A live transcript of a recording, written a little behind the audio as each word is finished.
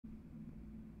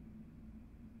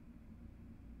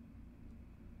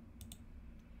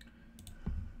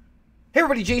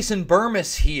Everybody, Jason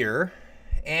Burmis here,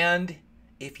 and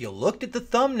if you looked at the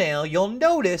thumbnail, you'll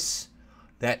notice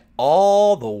that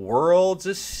all the world's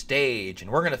a stage,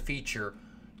 and we're going to feature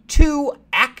two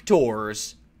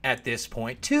actors at this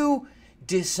point, two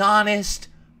dishonest,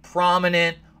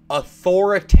 prominent,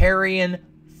 authoritarian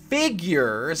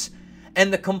figures,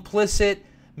 and the complicit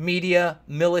media,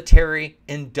 military,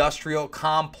 industrial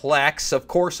complex. Of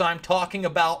course, I'm talking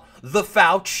about the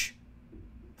Fauci,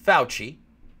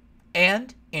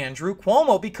 and Andrew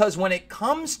Cuomo, because when it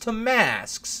comes to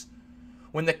masks,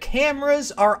 when the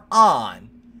cameras are on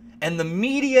and the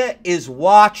media is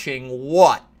watching,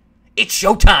 what? It's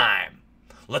showtime.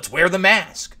 Let's wear the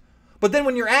mask. But then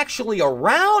when you're actually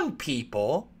around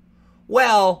people,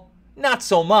 well, not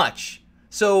so much.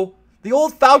 So the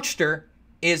old Fauchster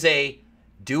is a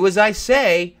do as I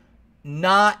say,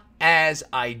 not as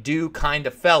I do kind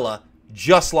of fella,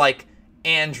 just like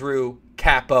Andrew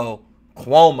Capo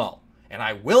Cuomo. And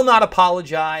I will not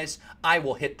apologize. I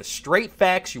will hit the straight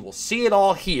facts. You will see it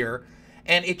all here.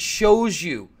 And it shows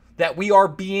you that we are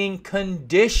being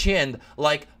conditioned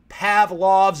like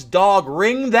Pavlov's dog.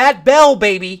 Ring that bell,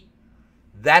 baby.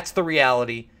 That's the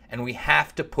reality. And we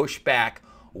have to push back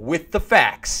with the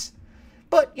facts.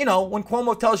 But, you know, when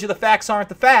Cuomo tells you the facts aren't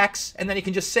the facts, and then he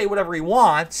can just say whatever he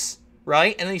wants,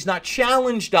 right? And then he's not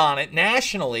challenged on it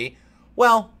nationally,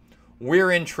 well,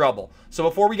 we're in trouble. So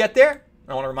before we get there,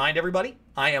 I want to remind everybody,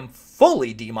 I am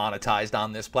fully demonetized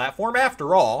on this platform.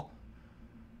 After all,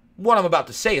 what I'm about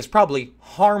to say is probably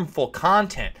harmful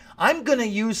content. I'm going to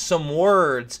use some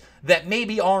words that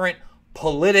maybe aren't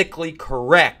politically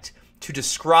correct to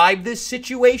describe this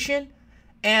situation.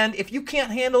 And if you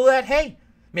can't handle that, hey,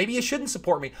 maybe you shouldn't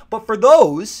support me. But for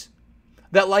those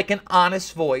that like an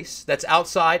honest voice that's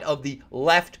outside of the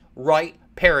left-right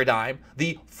paradigm,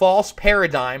 the false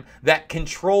paradigm that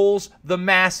controls the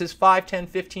masses, $5, $10,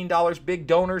 $15 big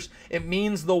donors, it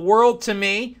means the world to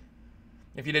me.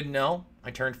 If you didn't know,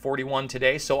 I turned 41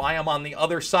 today, so I am on the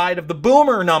other side of the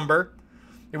boomer number.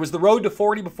 It was the road to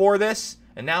 40 before this,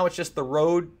 and now it's just the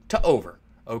road to over,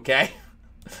 okay?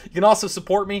 You can also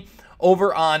support me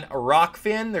over on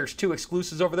Rockfin. There's two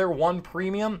exclusives over there, one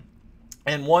premium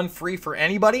and one free for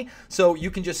anybody. So you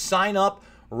can just sign up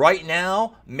right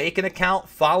now, make an account,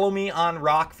 follow me on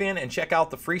Rockfin, and check out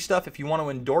the free stuff. If you want to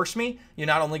endorse me, you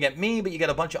not only get me, but you get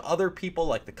a bunch of other people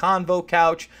like the Convo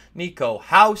Couch, Nico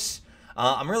House.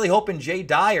 I'm really hoping Jay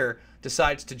Dyer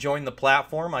decides to join the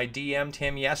platform. I DM'd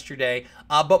him yesterday.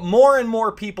 But more and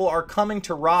more people are coming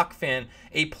to Rockfin,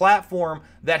 a platform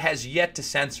that has yet to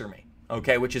censor me,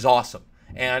 okay, which is awesome.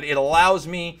 And it allows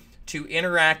me to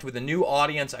interact with a new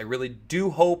audience. I really do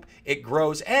hope it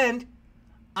grows. And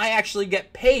I actually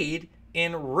get paid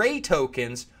in Ray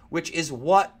tokens, which is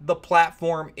what the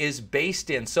platform is based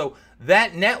in. So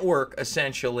that network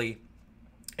essentially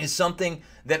is something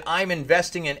that I'm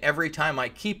investing in every time I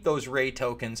keep those Ray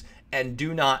tokens and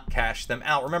do not cash them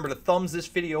out. Remember to thumbs this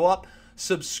video up,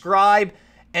 subscribe,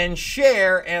 and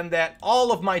share, and that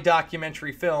all of my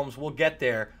documentary films will get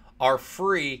there are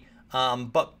free.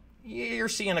 But you're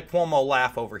seeing a Cuomo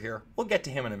laugh over here. We'll get to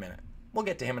him in a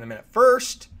minute.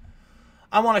 First,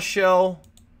 I want to show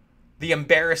the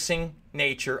embarrassing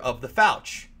nature of the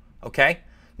Fauci, okay?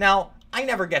 Now, I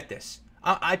never get this.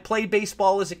 I played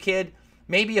baseball as a kid.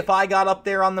 Maybe if I got up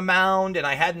there on the mound and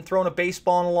I hadn't thrown a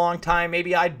baseball in a long time,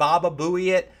 maybe I'd Baba Booey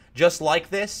it just like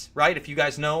this, right? If you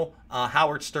guys know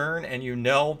Howard Stern and you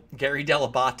know Gary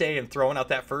Dell'Abate and throwing out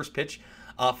that first pitch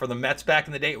for the Mets back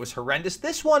in the day, it was horrendous.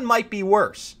 This one might be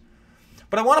worse.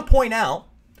 But I want to point out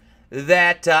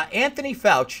that Anthony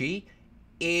Fauci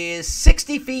is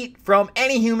 60 feet from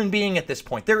any human being at this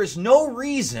point. There is no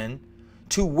reason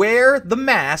to wear the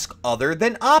mask other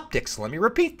than optics. Let me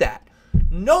repeat that.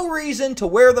 No reason to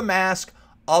wear the mask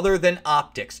other than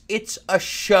optics. It's a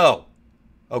show,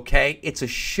 okay? It's a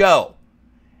show.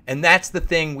 And that's the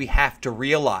thing we have to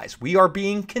realize. We are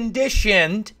being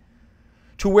conditioned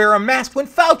to wear a mask when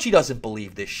Fauci doesn't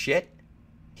believe this shit.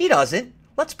 He doesn't.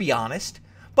 Let's be honest.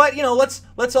 But, you know,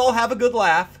 let's all have a good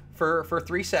laugh for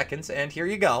 3 seconds, and here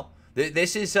you go.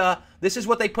 This is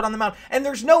what they put on the mound. And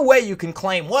there's no way you can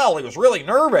claim, well, he was really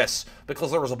nervous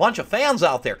because there was a bunch of fans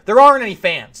out there. There aren't any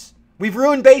fans. We've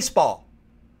ruined baseball.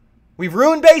 We've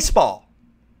ruined baseball.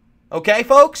 Okay,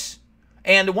 folks?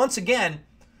 And once again,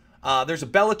 there's a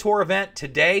Bellator event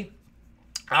today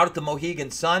out at the Mohegan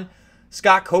Sun.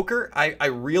 Scott Coker, I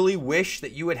really wish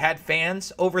that you had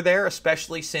fans over there,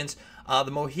 especially since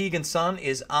the Mohegan Sun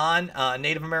is on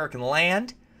Native American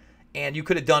land, and you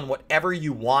could have done whatever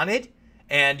you wanted,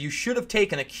 and you should have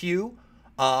taken a cue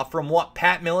from what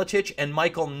Pat Miletich and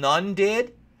Michael Nunn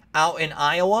did out in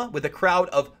Iowa with a crowd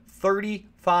of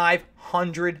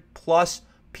 500 plus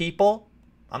people.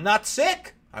 I'm not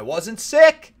sick. I wasn't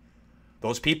sick.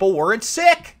 Those people weren't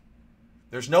sick.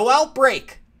 There's no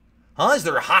outbreak. Huh? Is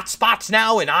there hot spots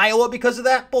now in Iowa because of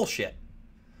that? Bullshit.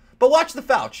 But watch the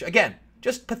Fauci. Again,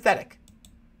 just pathetic.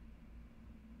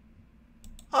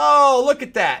 Oh, look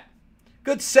at that.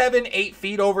 Good 7-8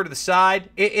 feet over to the side.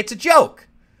 It's a joke.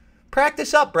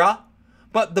 Practice up, bruh.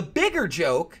 But the bigger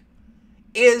joke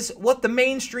is what the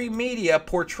mainstream media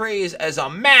portrays as a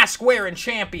mask-wearing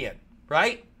champion,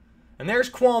 right? And there's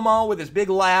Cuomo with his big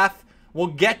laugh. We'll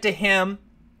get to him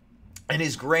and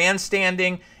his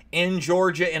grandstanding in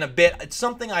Georgia in a bit. It's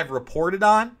something I've reported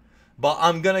on, but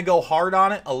I'm going to go hard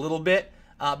on it a little bit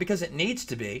because it needs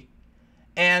to be.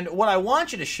 And what I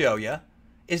want you to show you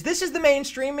is this is the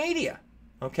mainstream media,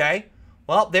 okay?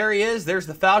 Well, there he is. There's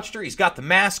the Fauci. He's got the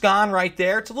mask on right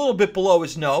there. It's a little bit below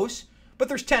his nose, but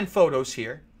there's 10 photos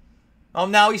here. Oh,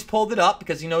 now he's pulled it up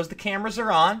because he knows the cameras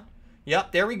are on.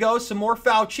 Yep, there we go. Some more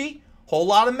Fauci. Whole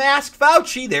lot of mask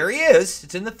Fauci. There he is.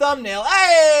 It's in the thumbnail.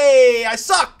 Hey, I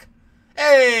suck.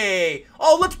 Hey.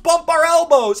 Oh, let's bump our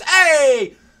elbows.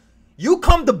 Hey. You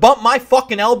come to bump my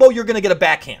fucking elbow, you're going to get a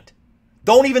backhand.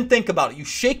 Don't even think about it. You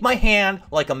shake my hand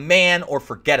like a man or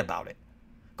forget about it.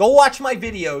 Go watch my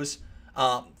videos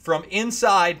from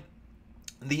inside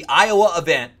the Iowa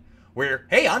event where,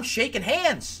 hey, I'm shaking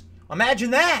hands.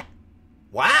 Imagine that.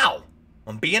 Wow.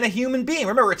 I'm being a human being.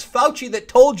 Remember, it's Fauci that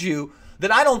told you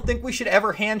that I don't think we should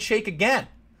ever handshake again.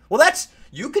 Well,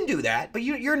 you can do that, but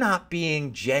you're not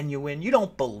being genuine. You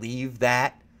don't believe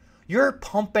that. You're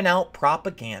pumping out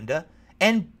propaganda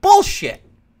and bullshit.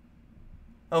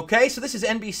 Okay, so this is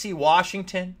NBC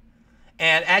Washington.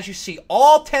 And as you see,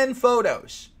 all 10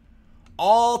 photos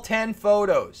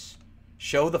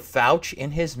show the Fauci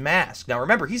in his mask. Now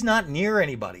remember, he's not near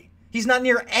anybody. He's not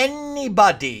near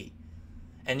anybody.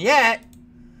 And yet,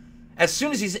 as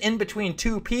soon as he's in between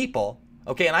two people,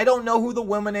 okay, and I don't know who the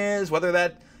woman is, whether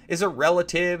that is a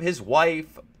relative, his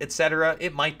wife, etc.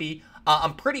 It might be.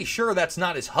 I'm pretty sure that's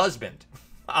not his husband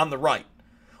on the right,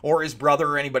 or his brother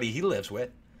or anybody he lives with.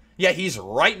 Yeah, he's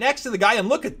right next to the guy, and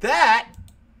look at that.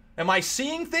 Am I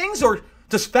seeing things, or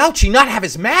does Fauci not have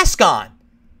his mask on?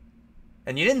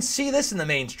 And you didn't see this in the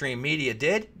mainstream media,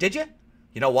 did you?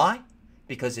 You know why?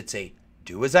 Because it's a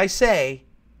do as I say,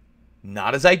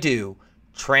 not as I do,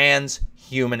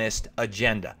 transhumanist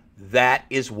agenda. That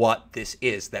is what this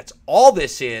is. That's all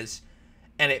this is,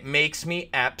 and it makes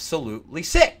me absolutely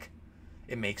sick.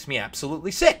 It makes me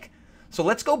absolutely sick. So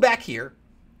let's go back here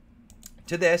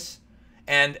to this,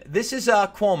 and this is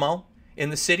Cuomo in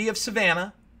the city of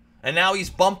Savannah, and now he's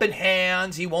bumping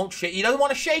hands. He won't shake. He doesn't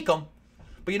want to shake them,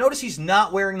 but you notice he's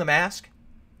not wearing the mask.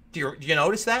 Do you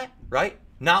notice that? Right?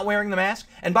 Not wearing the mask.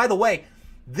 And by the way,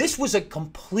 this was a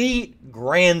complete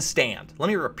grandstand. Let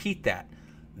me repeat that.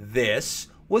 This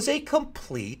was a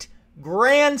complete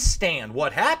grandstand.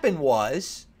 What happened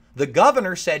was the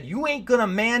governor said, you ain't going to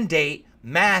mandate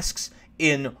masks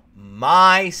in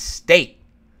my state.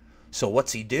 So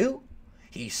what's he do?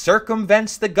 He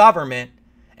circumvents the government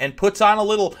and puts on a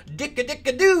little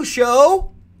dick-a-dick-a-doo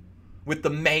show with the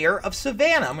mayor of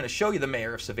Savannah. I'm going to show you the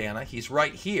mayor of Savannah. He's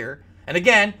right here. And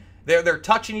again, they're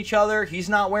touching each other. He's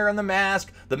not wearing the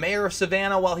mask. The mayor of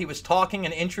Savannah, while he was talking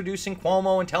and introducing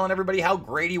Cuomo and telling everybody how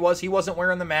great he wasn't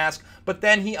wearing the mask. But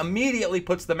then he immediately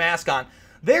puts the mask on.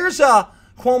 There's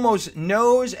Cuomo's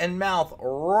nose and mouth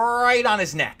right on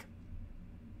his neck.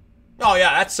 Oh,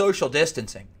 yeah, that's social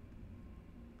distancing.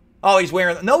 Oh,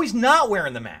 no, he's not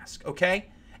wearing the mask,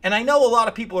 okay? And I know a lot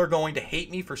of people are going to hate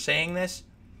me for saying this,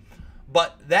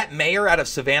 but that mayor out of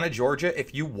Savannah, Georgia,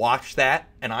 if you watched that,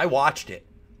 and I watched it,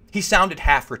 he sounded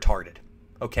half retarded,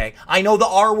 okay? I know the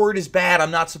R word is bad.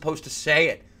 I'm not supposed to say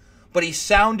it. But he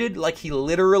sounded like he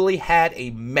literally had a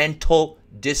mental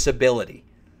disability.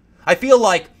 I feel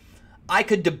like I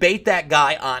could debate that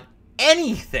guy on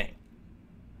anything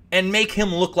and make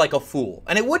him look like a fool.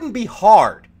 And it wouldn't be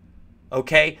hard,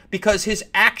 okay? Because his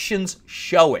actions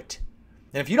show it.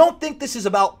 And if you don't think this is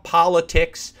about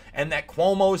politics and that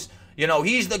Cuomo's,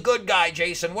 he's the good guy,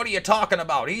 Jason. What are you talking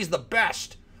about? He's the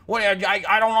best. What?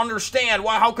 I don't understand.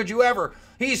 Why? How could you ever?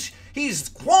 He's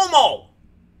Cuomo.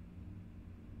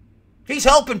 He's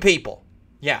helping people.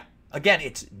 Yeah. Again,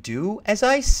 it's do as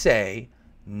I say,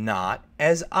 not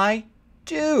as I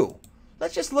do.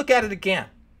 Let's just look at it again.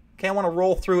 Okay, I want to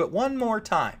roll through it one more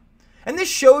time. And this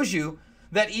shows you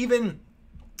that even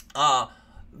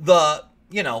the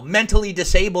mentally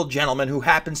disabled gentleman who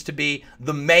happens to be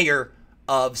the mayor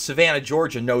of Savannah,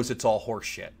 Georgia, knows it's all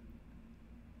horseshit.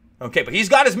 Okay, but he's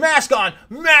got his mask on.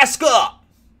 Mask up!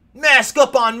 Mask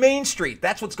up on Main Street.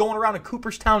 That's what's going around in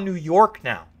Cooperstown, New York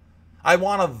now. I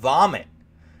want to vomit.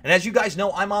 And as you guys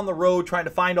know, I'm on the road trying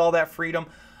to find all that freedom.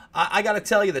 I got to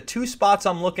tell you, the two spots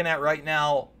I'm looking at right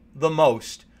now the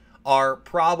most are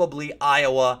probably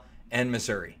Iowa and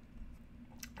Missouri.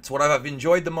 It's what I've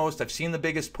enjoyed the most. I've seen the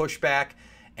biggest pushback.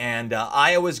 And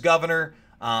Iowa's governor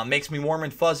makes me warm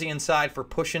and fuzzy inside for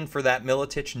pushing for that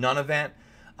Militich Nunn event.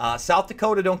 South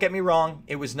Dakota, don't get me wrong,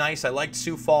 it was nice. I liked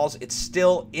Sioux Falls. It's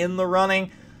still in the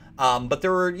running. But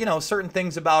there were, certain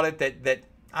things about it that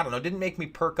I don't know, didn't make me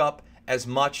perk up as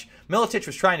much. Militich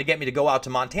was trying to get me to go out to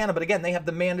Montana, but again, they have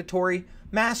the mandatory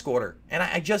mask order. And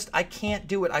I can't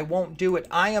do it. I won't do it.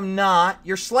 I am not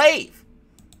your slave.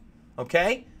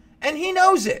 Okay? And he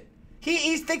knows it.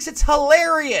 He thinks it's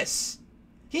hilarious.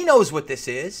 He knows what this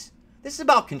is. This is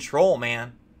about control,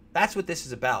 man. That's what this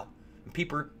is about.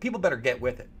 People better get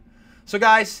with it. So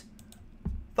guys,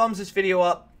 thumbs this video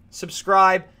up,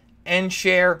 subscribe, and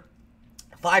share.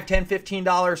 $5, $10,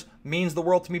 $15 means the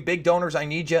world to me. Big donors, I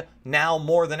need you now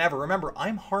more than ever. Remember,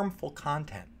 I'm harmful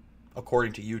content,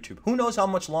 according to YouTube. Who knows how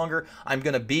much longer I'm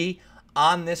going to be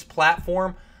on this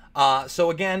platform.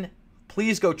 So again,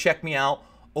 please go check me out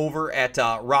over at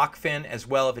Rockfin as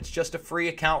well. If it's just a free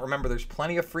account, remember there's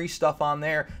plenty of free stuff on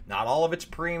there. Not all of it's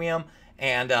premium.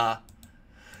 And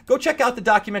go check out the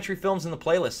documentary films in the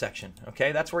playlist section.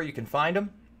 Okay, that's where you can find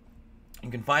them. You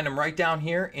can find them right down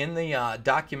here in the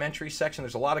documentary section.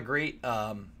 There's a lot of great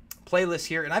playlists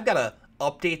here. And I've got to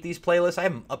update these playlists. I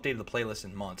haven't updated the playlist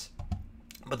in months.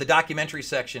 But the documentary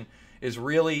section is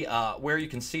really where you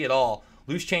can see it all.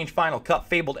 Loose Change, Final Cut,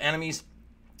 Fabled Enemies,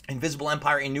 Invisible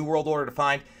Empire, A New World Order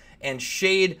Defined, and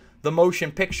Shade the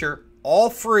Motion Picture. All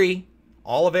free,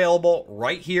 all available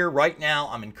right here, right now.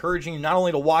 I'm encouraging you not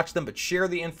only to watch them, but share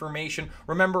the information.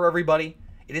 Remember, everybody,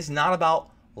 it is not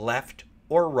about left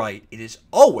or right. It is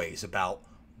always about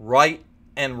right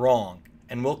and wrong.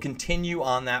 And we'll continue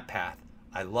on that path.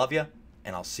 I love you,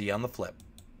 and I'll see you on the flip.